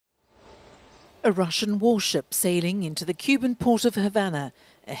A Russian warship sailing into the Cuban port of Havana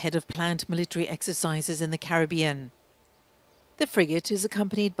ahead of planned military exercises in the Caribbean. The frigate is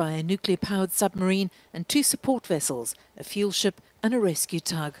accompanied by a nuclear-powered submarine and two support vessels, a fuel ship and a rescue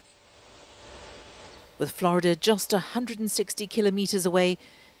tug. With Florida just 160 kilometres away,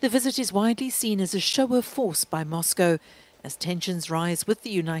 the visit is widely seen as a show of force by Moscow as tensions rise with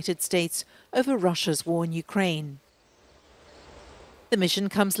the United States over Russia's war in Ukraine. The mission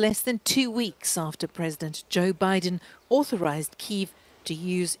comes less than 2 weeks after President Joe Biden authorized Kyiv to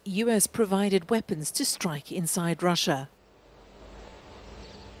use US-provided weapons to strike inside Russia.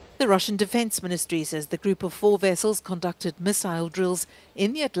 The Russian Defense Ministry says the group of 4 vessels conducted missile drills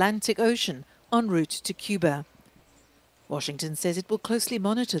in the Atlantic Ocean en route to Cuba. Washington says it will closely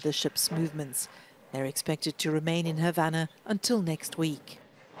monitor the ship's movements. They're expected to remain in Havana until next week.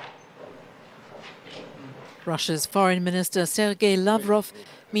 Russia's Foreign Minister Sergei Lavrov,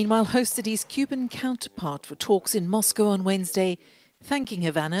 meanwhile, hosted his Cuban counterpart for talks in Moscow on Wednesday, thanking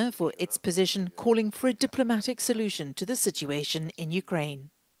Havana for its position, calling for a diplomatic solution to the situation in Ukraine.